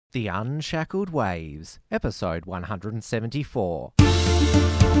The Unshackled Waves, episode 174.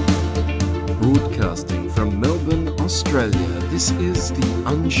 Broadcasting from Melbourne, Australia, this is The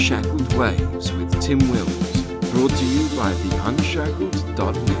Unshackled Waves with Tim Wills, brought to you by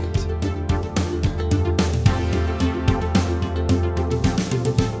theunshackled.net.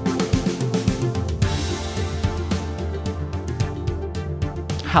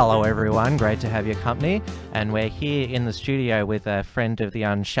 Hello everyone, great to have your company, and we're here in the studio with a friend of The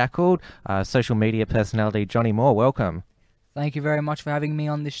Unshackled, social media personality Johnny Moore. Welcome. Thank you very much for having me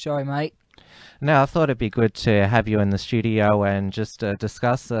on this show, mate. Now, I thought it'd be good to have you in the studio and just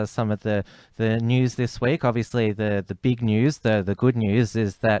discuss some of the news this week. Obviously, the big news, the good news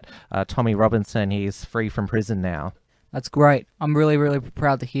is that Tommy Robinson, he's free from prison now. That's great. I'm really, really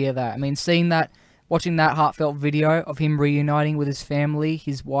proud to hear that. I mean, watching that heartfelt video of him reuniting with his family,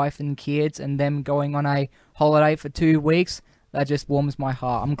 his wife and kids, and them going on a holiday for 2 weeks, that just warms my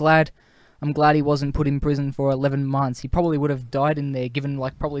heart. I'm glad he wasn't put in prison for 11 months. He probably would have died in there, given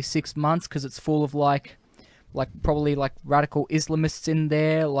probably 6 months, because it's full of probably radical Islamists in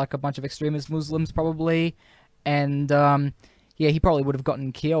there, like a bunch of extremist Muslims probably, and yeah, he probably would have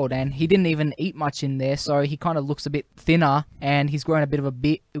gotten killed. And he didn't even eat much in there, so he kind of looks a bit thinner, and he's growing a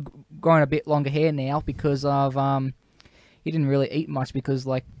bit longer hair now because of he didn't really eat much because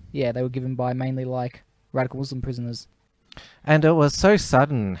they were given by mainly radical Muslim prisoners. And it was so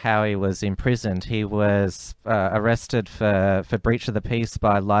sudden how he was imprisoned. He was arrested for breach of the peace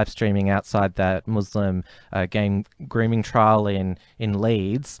by live streaming outside that Muslim gang grooming trial in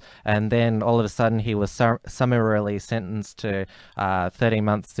Leeds, and then all of a sudden he was summarily sentenced to 13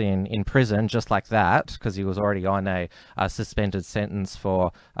 months in prison, just like that, because he was already on a suspended sentence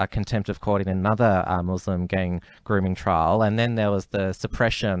for contempt of court in another Muslim gang grooming trial. And then there was the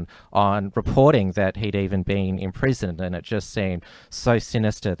suppression on reporting that he'd even been imprisoned, and it just seemed so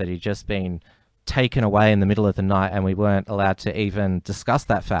sinister that he'd just been taken away in the middle of the night and we weren't allowed to even discuss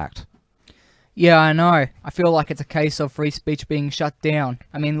that fact. Yeah, I know. I feel like it's a case of free speech being shut down.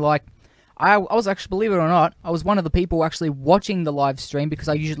 I mean, I was actually, believe it or not, I was one of the people actually watching the live stream, because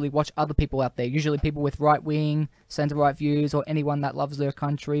I usually watch other people out there, usually people with right-wing, centre-right views, or anyone that loves their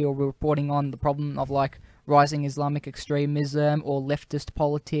country, or reporting on the problem of rising Islamic extremism, or leftist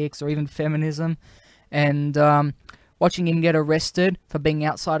politics, or even feminism. And watching him get arrested for being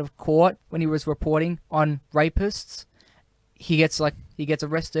outside of court when he was reporting on rapists, he gets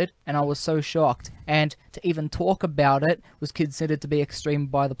arrested, and I was so shocked. And to even talk about it was considered to be extreme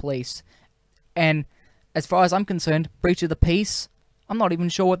by the police. And as far as I'm concerned, breach of the peace, I'm not even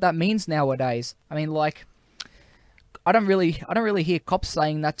sure what that means nowadays. I mean, I don't really hear cops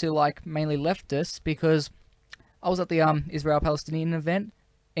saying that to mainly leftists, because I was at the Israel-Palestinian event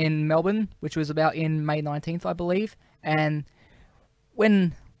in Melbourne, which was about in May 19th, I believe. And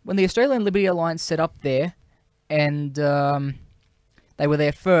when the Australian Liberty Alliance set up there, and they were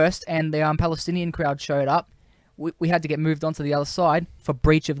there first, and the Palestinian crowd showed up, we had to get moved on to the other side for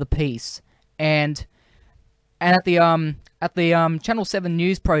breach of the peace. And at the Channel 7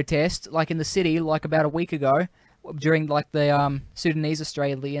 news protest, in the city, about a week ago, during the Sudanese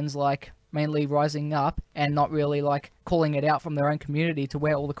Australians mainly rising up and not really calling it out from their own community to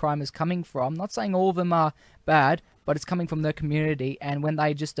where all the crime is coming from. Not saying all of them are bad, but it's coming from their community, and when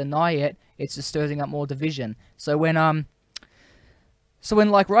they just deny it, it's just stirring up more division. So when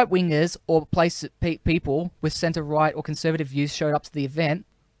right-wingers or people with centre-right or conservative views showed up to the event,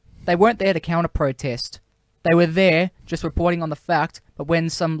 they weren't there to counter-protest. They were there just reporting on the fact, but when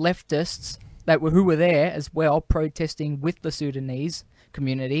some leftists who were there as well protesting with the Sudanese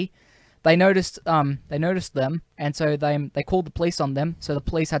community, they noticed them, and so they called the police on them, so the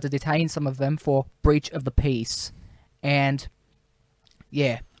police had to detain some of them for breach of the peace. And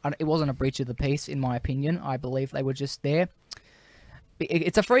yeah, it wasn't a breach of the peace, in my opinion. I believe they were just there.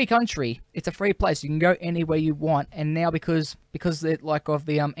 It's a free country. It's a free place. You can go anywhere you want. And now because of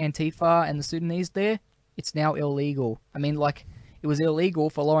the Antifa and the Sudanese there, it's now illegal. I mean, it was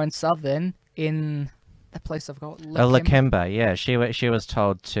illegal for Lauren Southern in that place I've got. Lakemba, yeah. She was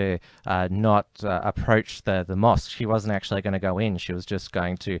told to not approach the mosque. She wasn't actually going to go in. She was just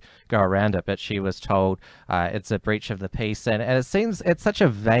going to go around it. But she was told it's a breach of the peace. And it seems it's such a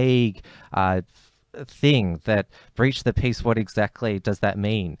vague thing, that breach the peace. What exactly does that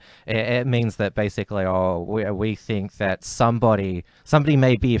mean? It means that basically, we think that somebody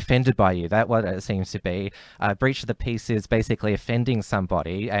may be offended by you. That's what it seems to be. Breach of the peace is basically offending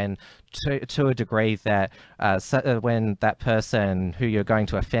somebody, and to a degree that when that person who you're going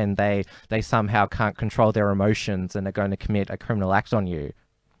to offend, they somehow can't control their emotions and are going to commit a criminal act on you.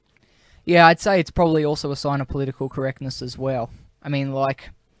 Yeah, I'd say it's probably also a sign of political correctness as well. I mean,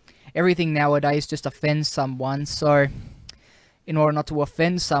 everything nowadays just offends someone. So in order not to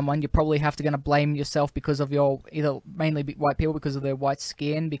offend someone, you probably have to blame yourself because of your either mainly white people because of their white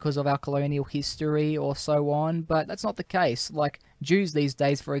skin, because of our colonial history, or so on. But that's not the case. Like Jews these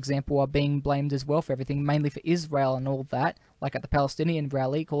days, for example, are being blamed as well for everything, mainly for Israel and all that. Like at the Palestinian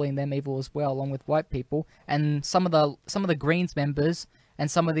rally, calling them evil as well, along with white people, and some of the Greens members and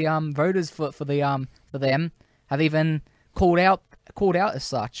some of the voters for them have even called out as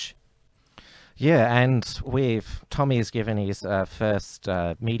such. Yeah, and Tommy's given his first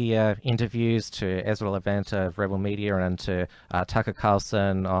media interviews to Ezra Levant of Rebel Media and to Tucker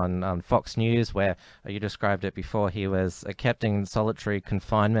Carlson on Fox News, where you described it before. He was kept in solitary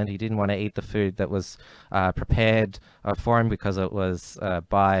confinement. He didn't want to eat the food that was prepared for him because it was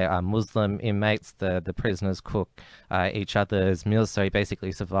by Muslim inmates. The prisoners cook each other's meals, so he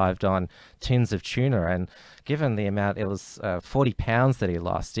basically survived on tins of tuna. And given the amount, it was 40 pounds that he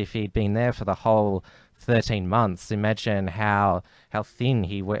lost. If he'd been there for the whole 13 months, imagine how thin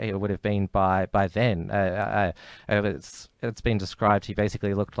he would have been by then. It's been described he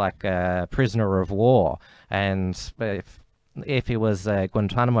basically looked like a prisoner of war, and if he was a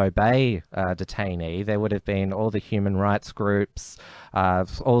Guantanamo Bay detainee, there would have been all the human rights groups,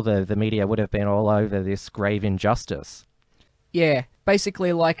 all the media would have been all over this grave injustice. Yeah,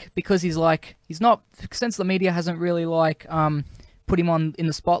 basically, because he's not, since the media hasn't really put him on in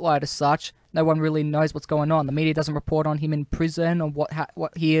the spotlight as such, no one really knows what's going on. The media doesn't report on him in prison or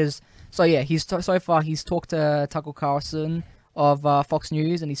what he is. So yeah, so far he's talked to Tucker Carlson of Fox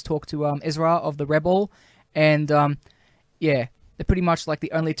News, and he's talked to Ezra of the Rebel, and yeah, they're pretty much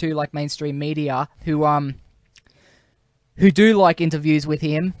the only two mainstream media who do interviews with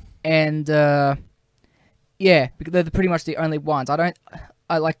him, and yeah, they're pretty much the only ones.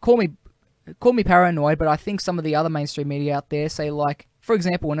 Call me paranoid, but I think some of the other mainstream media out there say, for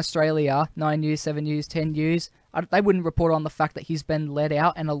example, in Australia, 9 News, 7 News, 10 News, they wouldn't report on the fact that he's been let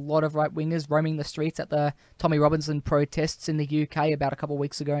out, and a lot of right-wingers roaming the streets at the Tommy Robinson protests in the UK about a couple of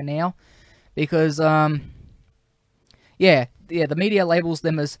weeks ago now, because yeah, the media labels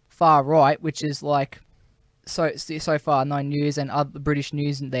them as far right, which is so far 9 News and other British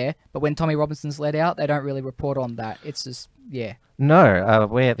news in there, but when Tommy Robinson's let out, they don't really report on that. It's just, yeah. No,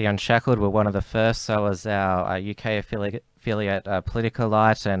 we at the Unshackled were one of the first, so was our UK affiliate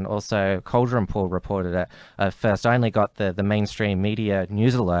Politicalite, and also Cauldron Pool reported it first. I only got the mainstream media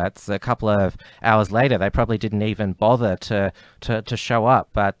news alerts a couple of hours later. They probably didn't even bother to show up,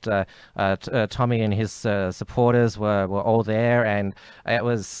 but Tommy and his supporters were all there, and it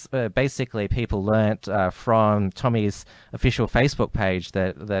was basically people learnt from Tommy's official Facebook page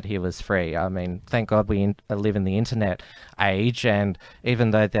that he was free. I mean, thank God we live in the internet age, and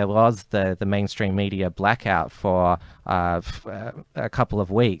even though there was the mainstream media blackout for a couple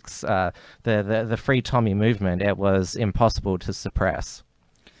of weeks, the Free Tommy movement, it was impossible to suppress.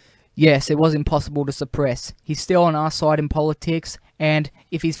 Yes, it was impossible to suppress. He's still on our side in politics, and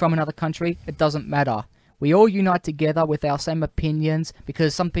if he's from another country, it doesn't matter. We all unite together with our same opinions,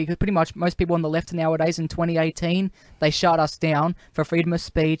 because some people, pretty much most people on the left nowadays in 2018, they shut us down for freedom of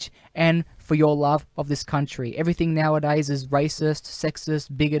speech and for your love of this country. Everything nowadays is racist,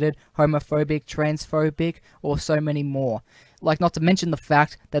 sexist, bigoted, homophobic, transphobic, or so many more. Not to mention the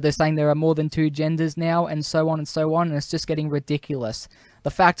fact that they're saying there are more than 2 genders now, and so on, and it's just getting ridiculous.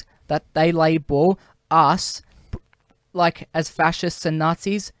 The fact that they label us as fascists and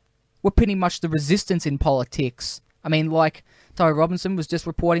Nazis, we're pretty much the resistance in politics. I mean, Tommy Robinson was just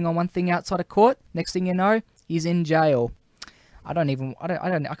reporting on one thing outside of court. Next thing you know, he's in jail. I can't even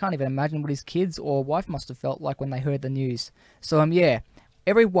imagine what his kids or wife must have felt like when they heard the news. So yeah,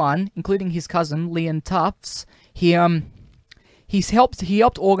 everyone, including his cousin Liam Tufts, he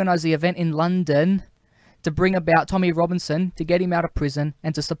helped organise the event in London to bring about Tommy Robinson, to get him out of prison,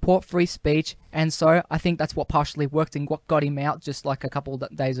 and to support free speech, and so I think that's what partially worked and what got him out just a couple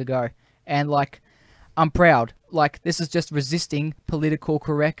of days ago. And I'm proud. This is just resisting political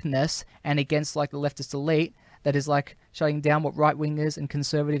correctness and against the leftist elite that is shutting down what right-wingers and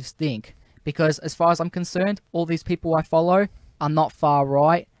conservatives think. Because as far as I'm concerned, all these people I follow are not far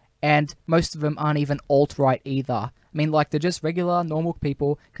right, and most of them aren't even alt-right either. I mean, they're just regular, normal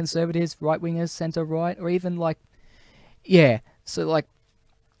people, conservatives, right-wingers, centre-right, or even, yeah. So,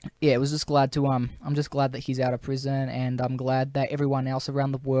 yeah, it was just glad to, I'm just glad that he's out of prison, and I'm glad that everyone else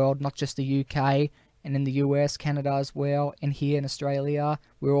around the world, not just the UK, and in the US, Canada as well, and here in Australia,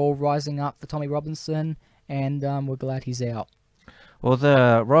 we're all rising up for Tommy Robinson, and we're glad he's out. Well,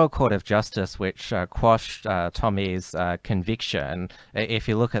 the Royal Court of Justice, which quashed Tommy's conviction, if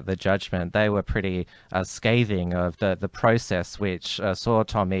you look at the judgment, they were pretty scathing of the process which saw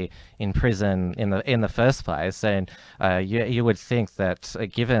Tommy in prison in the first place. And you would think that,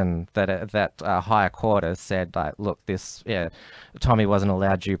 given that higher court has said, like, look, Tommy wasn't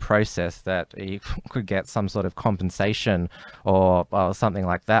allowed due process, that he could get some sort of compensation or something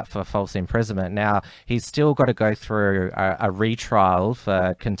like that for false imprisonment. Now he's still got to go through a retrial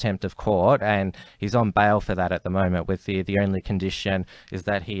for contempt of court, and he's on bail for that at the moment, with the only condition is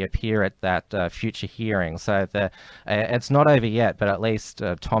that he appear at that future hearing. So it's not over yet, but at least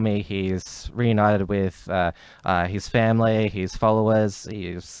Tommy, he's reunited with his family, his followers.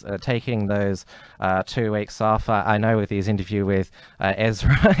 He's taking those 2 weeks off. I know with his interview with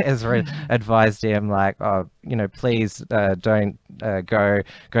Ezra advised him, like, oh, please don't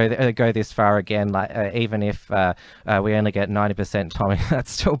go this far again. Like, even if we only get 90% Tommy,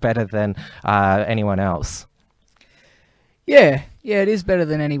 that's still better than anyone else. Yeah, it is better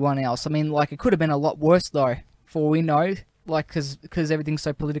than anyone else. I mean, like, it could have been a lot worse, though, for all we know, like, because everything's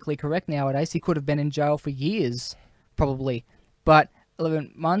so politically correct nowadays. He could have been in jail for years, probably. But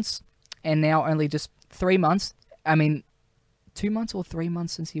 11 months, and now only just 3 months. I mean, 2 months or 3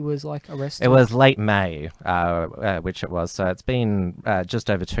 months since he was, like, arrested? It was late May, which it was, so it's been just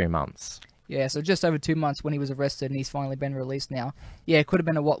over 2 months. Yeah, so just over 2 months when he was arrested, and he's finally been released now. Yeah, it could have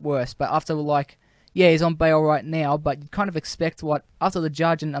been a lot worse, but after, like, yeah, he's on bail right now, but you'd kind of expect after the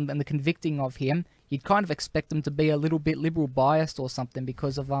judge and the convicting of him, you'd kind of expect him to be a little bit liberal biased or something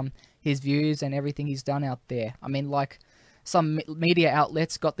because of his views and everything he's done out there. I mean, like, some media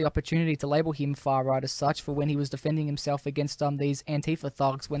outlets got the opportunity to label him far right as such for when he was defending himself against these Antifa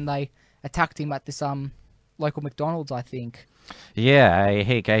thugs when they attacked him at this local McDonald's, I think. Yeah,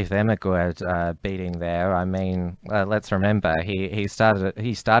 he gave them a good beating there. I mean, let's remember he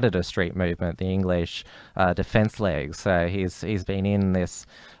started a street movement, the English Defence League. So he's been in this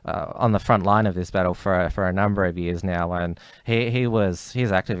on the front line of this battle for a number of years now, and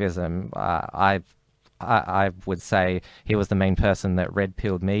his activism. I would say he was the main person that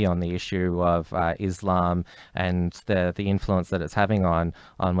red-pilled me on the issue of Islam and the influence that it's having on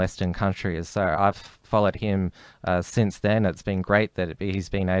Western countries. So I've followed him since then. It's been great that he's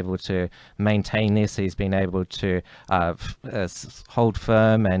been able to maintain this. He's been able to hold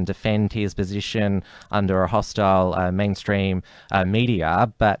firm and defend his position under a hostile mainstream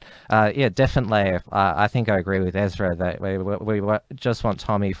media. But yeah, definitely, I think I agree with Ezra that we just want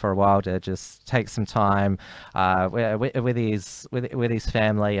Tommy for a while to just take some time with his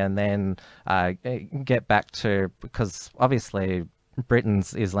family, and then get back to, because obviously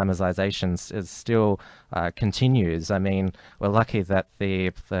Britain's Islamization is still continues. I mean, we're lucky that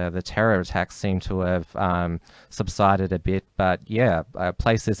the terror attacks seem to have subsided a bit, but yeah,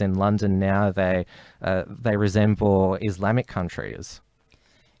 places in London now, they resemble Islamic countries.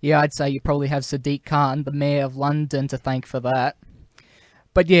 Yeah, I'd say you probably have Sadiq Khan, the mayor of London, to thank for that.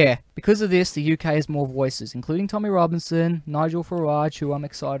 But yeah, because of this, the UK has more voices, including Tommy Robinson, Nigel Farage, who I'm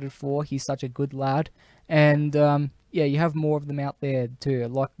excited for. He's such a good lad. And yeah, you have more of them out there too.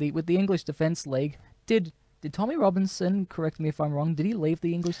 Like with the English Defence League, did Tommy Robinson, correct me if I'm wrong, did he leave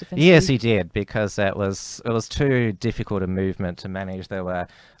the English Defence League? Yes, he did, because it was too difficult a movement to manage. There were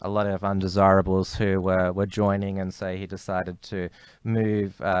a lot of undesirables who were joining, and so he decided to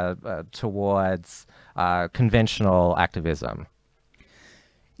move towards conventional activism.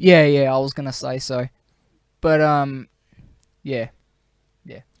 Yeah, I was gonna say so, but yeah.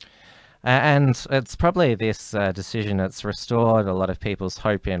 And it's probably this decision that's restored a lot of people's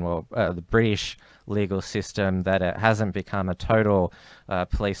hope in the British legal system, that it hasn't become a total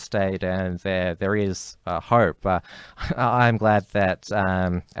police state, and there is hope. I'm glad that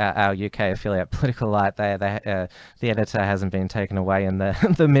our UK affiliate Political Light, the editor hasn't been taken away in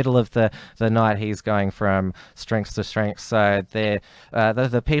the middle of the night. He's going from strength to strength. So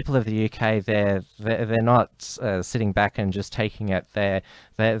the people of the UK, they're not sitting back and just taking it. They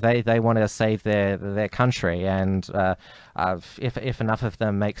want to save their country, and if enough of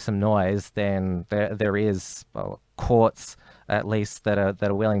them make some noise, then there is courts at least that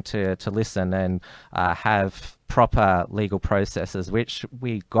are willing to listen and have proper legal processes, which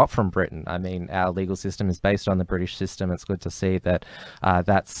we got from Britain. I mean, our legal system is based on the British system. It's good to see that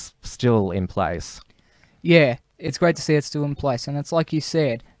that's still in place. Yeah, it's great to see it's still in place, and it's like you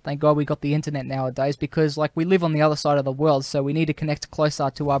said, thank God we got the internet nowadays, because like we live on the other side of the world, so we need to connect closer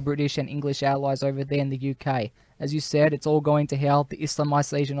to our British and English allies over there in the UK. As you said, it's all going to hell. The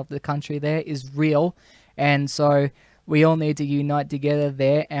Islamization of the country there is real, and so we all need to unite together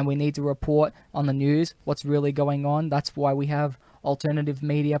there, and we need to report on the news what's really going on. That's why we have alternative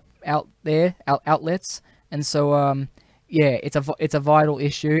media outlets, and so yeah, it's a vital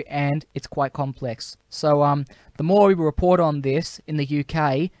issue and it's quite complex. So the more we report on this in the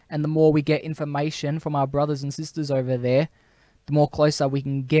UK and the more we get information from our brothers and sisters over there, the more closer we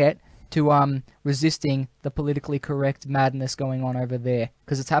can get to resisting the politically correct madness going on over there,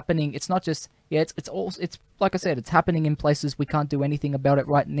 because it's happening. It's not just it's like I said, it's happening in places we can't do anything about it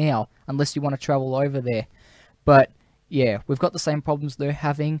right now unless you want to travel over there. But yeah, we've got the same problems they're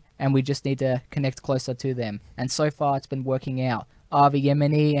having, and we just need to connect closer to them. And so far, it's been working out. Avi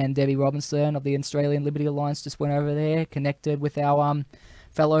Yemeni and Debbie Robinson of the Australian Liberty Alliance just went over there, connected with our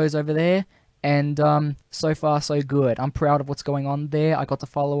fellows over there, and so far so good. I'm proud of what's going on there. I got to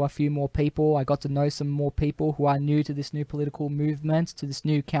follow a few more people. I got to know some more people who are new to this new political movement, to this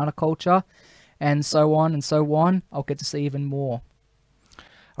new counterculture, and so on and so on. I'll get to see even more.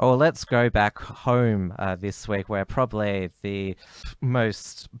 Oh, well, let's go back home this week, where probably the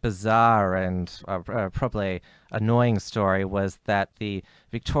most bizarre and probably annoying story was that the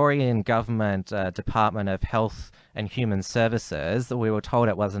Victorian Government Department of Health and Human Services, we were told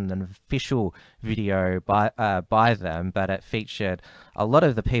it wasn't an official video by them, but it featured a lot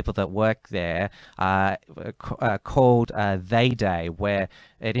of the people that work there, called They Day, where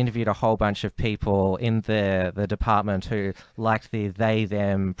it interviewed a whole bunch of people in the department who liked the they,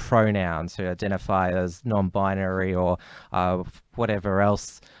 them pronouns, who identify as non-binary or whatever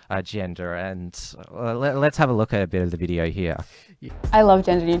else gender. And let's have a look at a bit of the video here. I love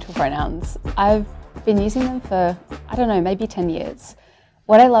gender neutral pronouns. I've been using them for, I don't know, maybe 10 years.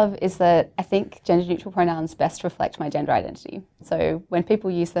 What I love is that I think gender neutral pronouns best reflect my gender identity. So when people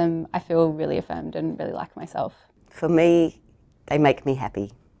use them, I feel really affirmed and really like myself. For me, they make me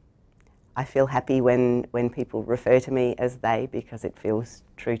happy. I feel happy when people refer to me as they, because it feels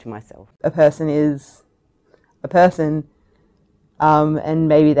true to myself. A person is a person, and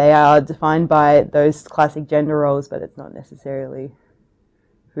maybe they are defined by those classic gender roles, but it's not necessarily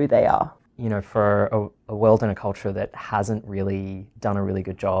who they are. You know, for a world and a culture that hasn't really done a really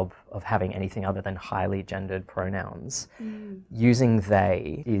good job of having anything other than highly gendered pronouns, using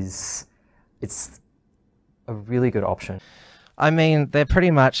they it's a really good option. I mean, they're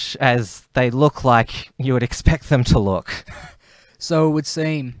pretty much as they look like you would expect them to look. So it would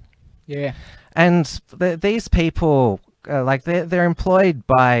seem, yeah. And these people, like they're employed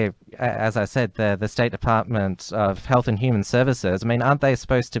by, as I said, the State Department of Health and Human Services. I mean, aren't they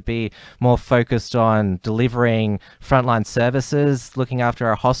supposed to be more focused on delivering frontline services, looking after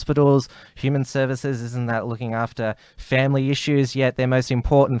our hospitals? Human services, isn't that looking after family issues? Yet their most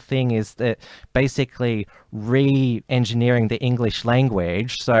important thing is that basically re-engineering the English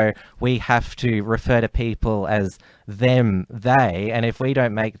language. So we have to refer to people as them, they, and if we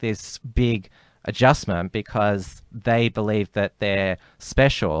don't make this big adjustment because they believe that they're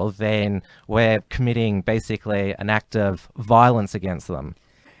special, then we're committing basically an act of violence against them.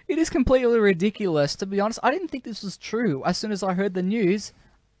 It is completely ridiculous, to be honest. I didn't think this was true. As soon as I heard the news,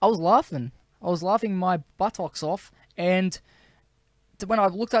 I was laughing. I was laughing my buttocks off, and when I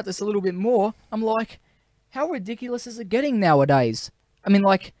looked at this a little bit more, I'm like, how ridiculous is it getting nowadays? I mean,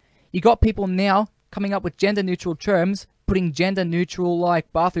 like, you got people now coming up with gender-neutral terms, putting gender-neutral,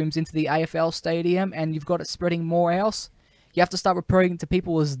 like, bathrooms into the AFL stadium, and you've got it spreading more else. You have to start referring to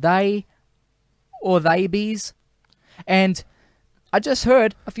people as they or they-bees. And I just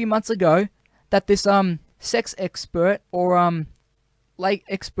heard a few months ago that this sex expert or like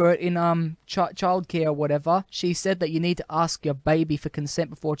expert in childcare or whatever, she said that you need to ask your baby for consent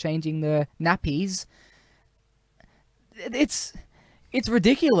before changing the nappies. It's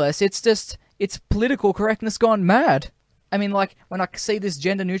ridiculous. It's just, it's political correctness gone mad. I mean, like, when I see this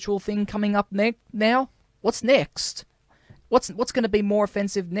gender-neutral thing coming up now, what's next? What's going to be more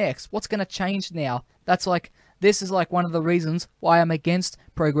offensive next? What's going to change now? That's like, this is like one of the reasons why I'm against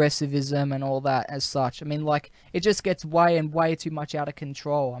progressivism and all that as such. I mean, like, it just gets way and way too much out of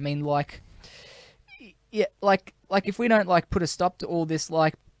control. I mean, like, yeah, like if we don't, like, put a stop to all this,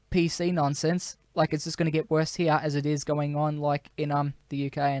 like, PC nonsense, like, it's just going to get worse here as it is going on, like, in the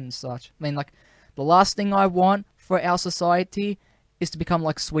UK and such. I mean, like, the last thing I want for our society is to become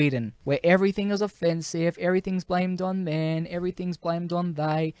like Sweden, where everything is offensive, everything's blamed on men, everything's blamed on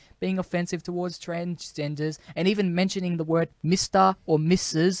they, being offensive towards transgenders, and even mentioning the word Mr. or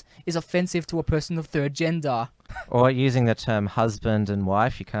Mrs. is offensive to a person of third gender. Or using the term husband and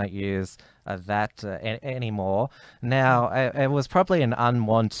wife, you can't use that anymore. Now, it was probably an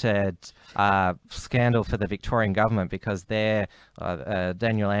unwanted scandal for the Victorian government because Daniel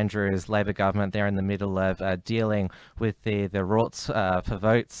Andrews' Labor government, they're in the middle of dealing with the Rorts for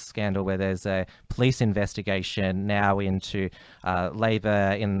Votes scandal, where there's a police investigation now into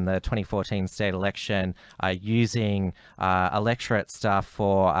Labor in the 2014 state election using electorate stuff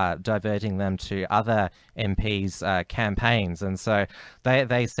for diverting them to other MPs' campaigns. And so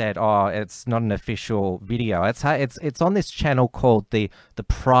they said, oh, it's not an official video. It's on this channel called the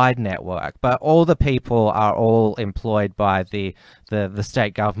Pride Network, but all the people are all employed by the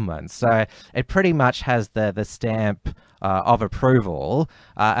state government. So it pretty much has the stamp of approval.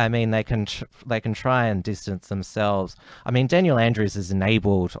 I mean, they can try and distance themselves. I mean, Daniel Andrews has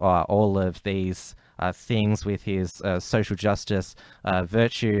enabled all of these things with his social justice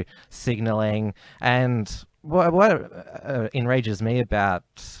virtue signaling. And what enrages me about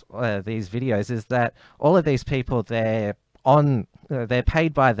these videos is that all of these people, they're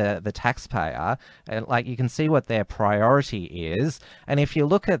paid by the taxpayer, and like you can see what their priority is. And if you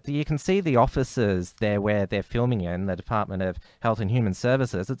look at you can see the offices there where they're filming in, the Department of Health and Human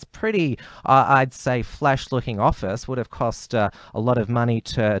Services. It's pretty, I'd say, flash looking office. Would have cost a lot of money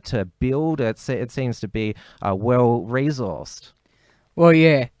to build. It seems to be well resourced. Well,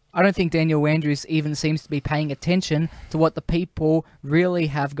 yeah. I don't think Daniel Andrews even seems to be paying attention to what the people really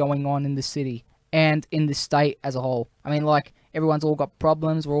have going on in the city and in the state as a whole. I mean, like, everyone's all got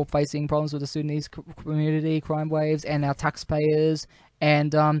problems. We're all facing problems with the Sudanese community, crime waves, and our taxpayers.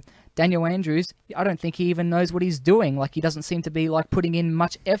 And Daniel Andrews, I don't think he even knows what he's doing. Like, he doesn't seem to be, like, putting in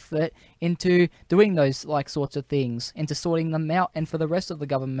much effort into doing those, like, sorts of things, into sorting them out. And for the rest of the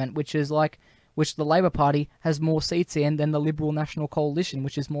government, which the Labor Party has more seats in than the Liberal National Coalition,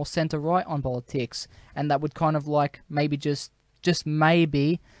 which is more centre-right on politics. And that would kind of, like, maybe just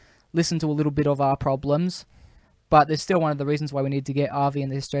maybe listen to a little bit of our problems. But there's still one of the reasons why we need to get RV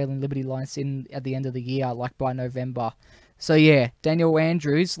and the Australian Liberty Alliance in at the end of the year, like by November. So yeah, Daniel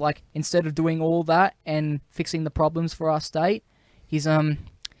Andrews, like, instead of doing all that and fixing the problems for our state, he's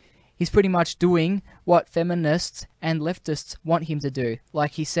pretty much doing what feminists and leftists want him to do.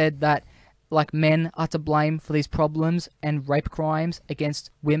 Like, he said that, like, men are to blame for these problems and rape crimes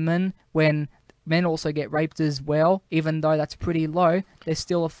against women, when men also get raped as well. Even though that's pretty low, there's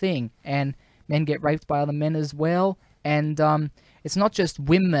still a thing. And men get raped by other men as well. And it's not just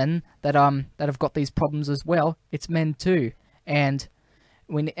women that have got these problems as well. It's men too. And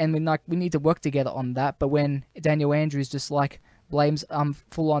we need to work together on that. But when Daniel Andrews just, like, blames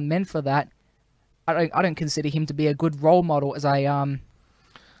full on men for that, I don't consider him to be a good role model as a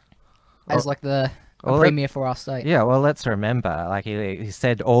premier for our state. Yeah, well, let's remember, like, he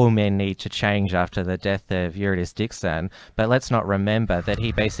said all men need to change after the death of Eurydice Dixon, but let's not remember that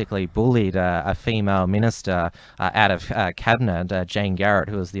he basically bullied a female minister out of cabinet, Jane Garrett,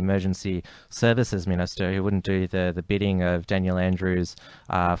 who was the emergency services minister, who wouldn't do the bidding of Daniel Andrews'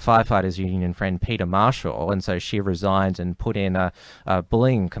 firefighters union friend Peter Marshall, and so she resigned and put in a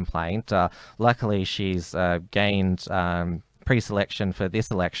bullying complaint. Luckily, she's gained pre-selection for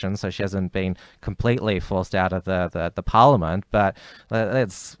this election, so she hasn't been completely forced out of the parliament, but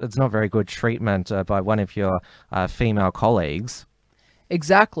it's not very good treatment by one of your female colleagues.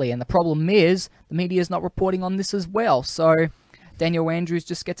 Exactly, and the problem is the media is not reporting on this as well, so Daniel Andrews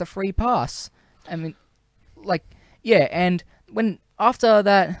just gets a free pass. I mean, like, yeah, and when after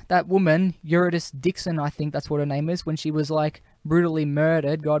that woman, Eurydice Dixon, I think that's what her name is, when she was, like, brutally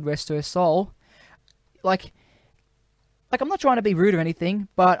murdered, God rest her soul, like, I'm not trying to be rude or anything,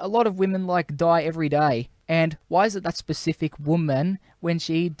 but a lot of women, like, die every day. And why is it that specific woman, when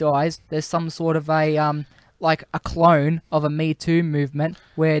she dies, there's some sort of a clone of a Me Too movement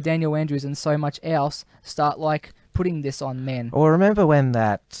where Daniel Andrews and so much else start, like, putting this on men? Well, remember when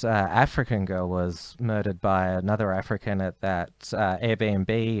that African girl was murdered by another African at that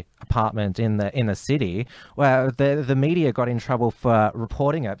Airbnb apartment in the city? Well, the media got in trouble for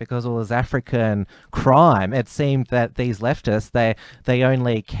reporting it because it was African crime. It seemed that these leftists, they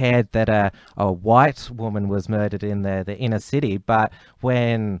only cared that a white woman was murdered in the inner city, but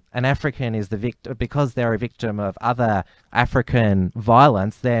when an African is the victim, because they're a victim of other African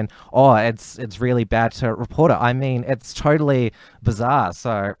violence, then it's really bad to report it. I mean, it's totally bizarre.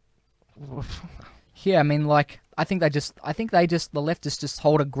 So yeah, I mean, like, I think the leftists just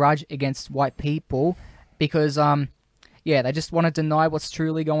hold a grudge against white people because they just want to deny what's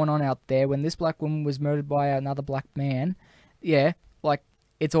truly going on out there. When this black woman was murdered by another black man, yeah, like,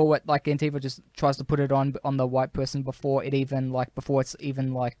 it's all what, like, Antifa just tries to put it on the white person before it's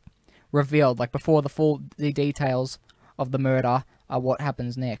even revealed, like before the details of the murder are what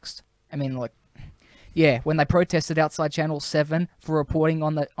happens next. I mean, like, yeah, when they protested outside Channel 7 for reporting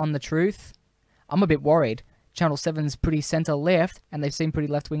on the truth, I'm a bit worried. Channel 7's pretty centre-left, and they seem pretty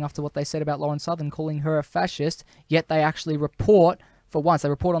left-wing after what they said about Lauren Southern, calling her a fascist, yet they actually report, for once, they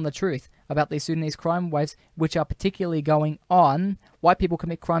report on the truth about these Sudanese crime waves, which are particularly going on. White people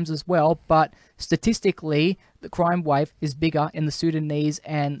commit crimes as well, but statistically, the crime wave is bigger in the Sudanese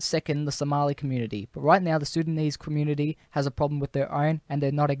and second, the Somali community. But right now, the Sudanese community has a problem with their own, and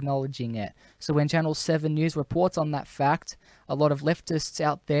they're not acknowledging it. So when Channel 7 News reports on that fact, a lot of leftists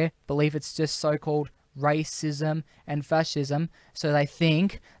out there believe it's just so-called racism and fascism, so they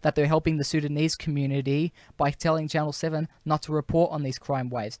think that they're helping the Sudanese community by telling Channel 7 not to report on these crime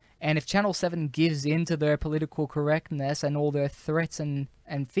waves. And if Channel 7 gives in to their political correctness and all their threats and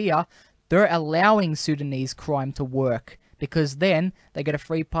fear, they're allowing Sudanese crime to work, because then they get a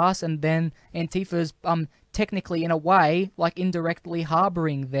free pass, and then Antifa's technically, in a way, like indirectly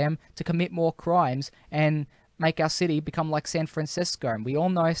harboring them to commit more crimes and make our city become like San Francisco. And we all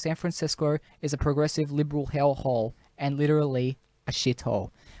know San Francisco is a progressive liberal hellhole, and literally a shithole.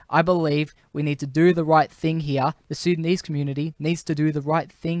 I believe we need to do the right thing here. The Sudanese community needs to do the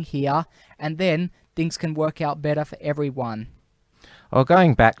right thing here, and then things can work out better for everyone. Well,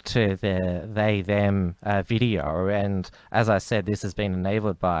 going back to the they-them video, and as I said, this has been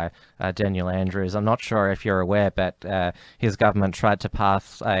enabled by Daniel Andrews. I'm not sure if you're aware, but his government tried to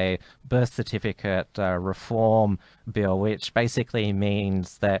pass a birth certificate reform bill, which basically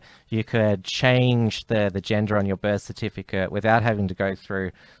means that you could change the gender on your birth certificate without having to go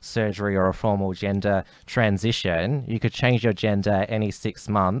through surgery or a formal gender transition. You could change your gender every 6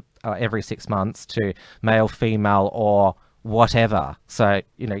 months to male, female, or whatever. So,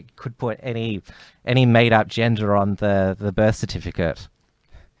 you could put any made-up gender on the birth certificate.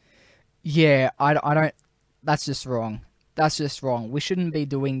 Yeah, I don't... That's just wrong. That's just wrong. We shouldn't be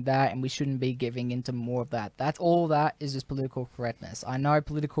doing that, and we shouldn't be giving into more of that. That is just political correctness. I know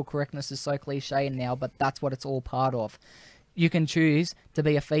political correctness is so cliche now, but that's what it's all part of. You can choose to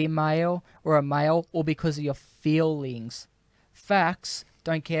be a female or a male, or because of your feelings. Facts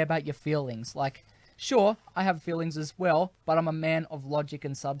don't care about your feelings. Like, sure, I have feelings as well, but I'm a man of logic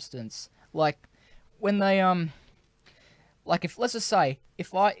and substance. Like, when they, like, if, let's just say,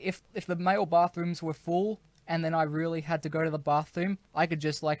 if the male bathrooms were full, and then I really had to go to the bathroom, I could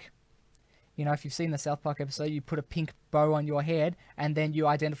just, like, if you've seen the South Park episode, you put a pink bow on your head, and then you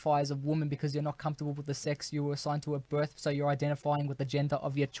identify as a woman because you're not comfortable with the sex you were assigned to at birth, so you're identifying with the gender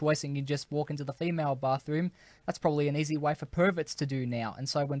of your choice, and you just walk into the female bathroom. That's probably an easy way for perverts to do now. And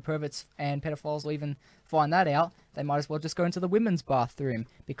so when perverts and pedophiles will even find that out, they might as well just go into the women's bathroom,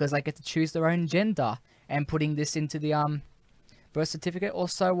 because they get to choose their own gender. And putting this into the birth certificate or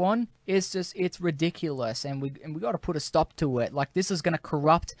so on, it's ridiculous, and we got to put a stop to it. Like, this is going to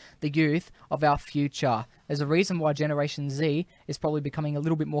corrupt the youth of our future. There's a reason why Generation Z is probably becoming a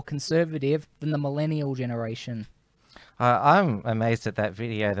little bit more conservative than the millennial generation. I'm amazed at that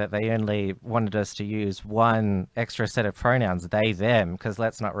video that they only wanted us to use one extra set of pronouns, they, them, because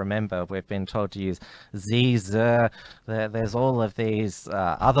let's not remember, we've been told to use ze, ze. There's all of these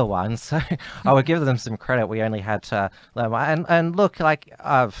other ones, so I would give them some credit. We only had to learn. And look, like,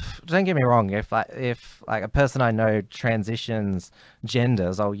 don't get me wrong, if a person I know transitions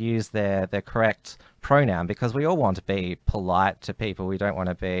genders, I'll use their correct pronoun, because we all want to be polite to people. We don't want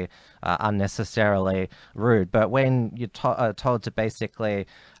to be unnecessarily rude. But when you're told to basically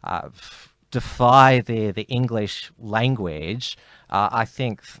defy the English language, I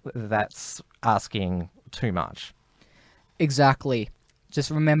think that's asking too much. Exactly. Just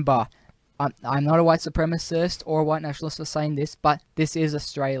remember, I'm not a white supremacist or a white nationalist for saying this, but this is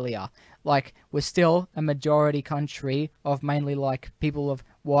Australia. Like, we're still a majority country of mainly, like, people of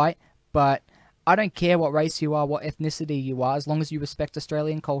white, but I don't care what race you are, what ethnicity you are, as long as you respect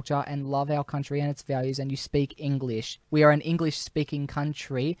Australian culture and love our country and its values, and you speak English. We are an English-speaking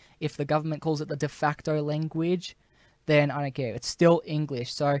country. If the government calls it the de facto language, then I don't care. It's still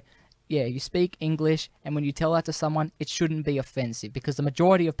English. So, yeah, you speak English, and when you tell that to someone, it shouldn't be offensive, because the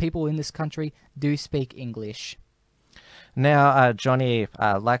majority of people in this country do speak English. Now, Johnny,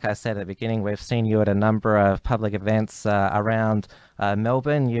 like I said at the beginning, we've seen you at a number of public events around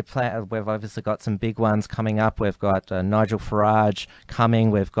Melbourne. We've obviously got some big ones coming up. We've got Nigel Farage coming.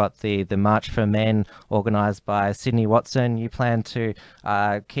 We've got the March for Men organised by Sydney Watson. You plan to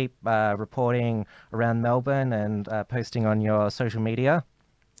keep reporting around Melbourne and posting on your social media?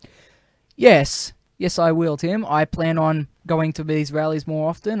 Yes, I will, Tim. I plan on going to these rallies more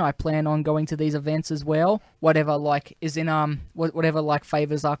often. I plan on going to these events as well. Whatever like is in whatever like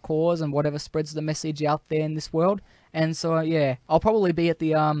favors our cause and whatever spreads the message out there in this world. And so yeah, I'll probably be at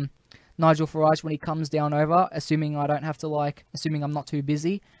the Nigel Farage when he comes down over, assuming I don't have to assuming I'm not too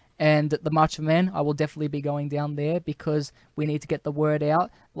busy. And the March of Men, I will definitely be going down there because we need to get the word out.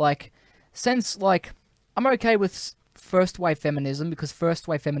 I'm okay with first wave feminism because first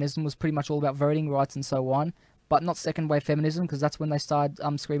wave feminism was pretty much all about voting rights and so on, but not second wave feminism because that's when they started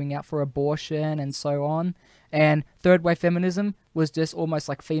screaming out for abortion and so on. And third wave feminism was just almost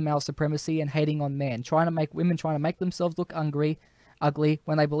like female supremacy and hating on men, trying to make themselves look ugly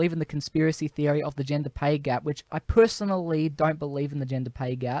when they believe in the conspiracy theory of the gender pay gap, which I personally don't believe in the gender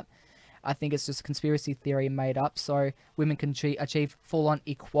pay gap. I think it's just a conspiracy theory made up so women can achieve full-on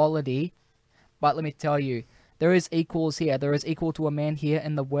equality. But let me tell you, there is equals here. There is equal to a man here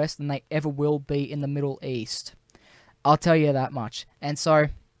in the West than they ever will be in the Middle East. I'll tell you that much. And so,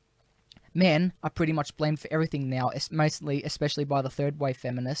 men are pretty much blamed for everything now, especially by the third wave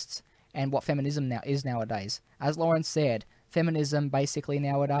feminists and what feminism now is nowadays. As Lauren said, feminism basically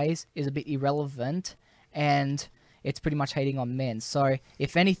nowadays is a bit irrelevant and it's pretty much hating on men. So,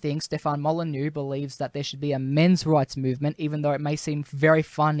 if anything, Stefan Molyneux believes that there should be a men's rights movement, even though it may seem very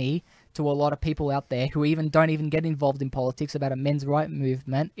funny to a lot of people out there who don't even get involved in politics about a men's right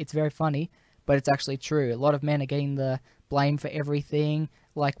movement. It's very funny, but it's actually true. A lot of men are getting the blame for everything,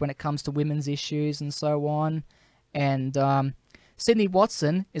 like when it comes to women's issues and so on. And Sydney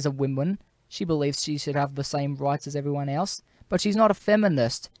Watson is a woman. She believes she should have the same rights as everyone else, but she's not a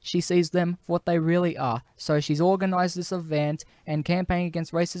feminist. She sees them for what they really are. So she's organised this event and campaigning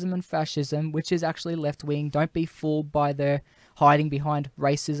against racism and fascism, which is actually left-wing. Don't be fooled by their hiding behind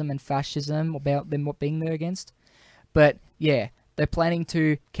racism and fascism about them not being there against. But yeah, they're planning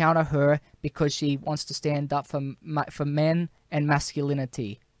to counter her because she wants to stand up for men and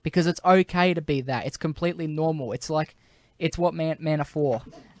masculinity. Because it's okay to be that. It's completely normal. It's what men are for.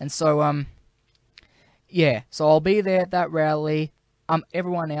 And so, yeah, so I'll be there at that rally.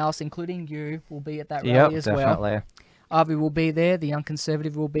 Everyone else, including you, will be at that rally as definitely. well. Avi will be there. The Young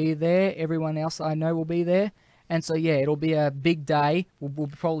Conservative will be there. Everyone else I know will be there. And so, yeah, it'll be a big day. We'll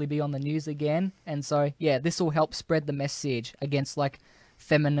probably be on the news again. And so, yeah, this will help spread the message against,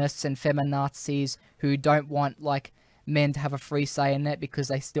 feminists and feminazis who don't want, men to have a free say in it because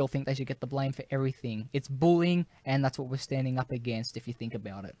they still think they should get the blame for everything. It's bullying, and that's what we're standing up against if you think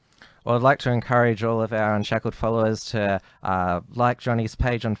about it. Well, I'd like to encourage all of our Unshackled followers to like Johnny's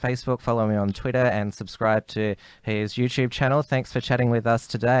page on Facebook, follow me on Twitter, and subscribe to his YouTube channel. Thanks for chatting with us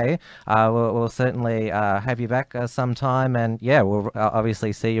today. We'll certainly have you back sometime, and yeah, we'll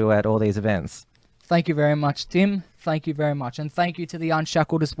obviously see you at all these events. Thank you very much, Tim. Thank you very much. And thank you to the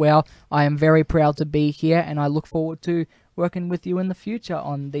Unshackled as well. I am very proud to be here, and I look forward to working with you in the future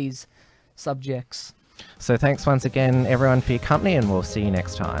on these subjects. So thanks once again, everyone, for your company, and we'll see you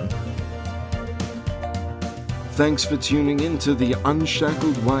next time. Thanks for tuning in to the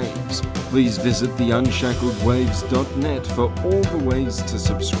Unshackled Waves. Please visit theunshackledwaves.net for all the ways to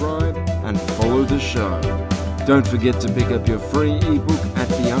subscribe and follow the show. Don't forget to pick up your free ebook at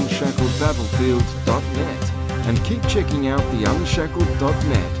theunshackledbattlefield.net and keep checking out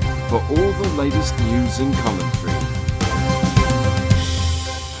theunshackled.net for all the latest news and commentary.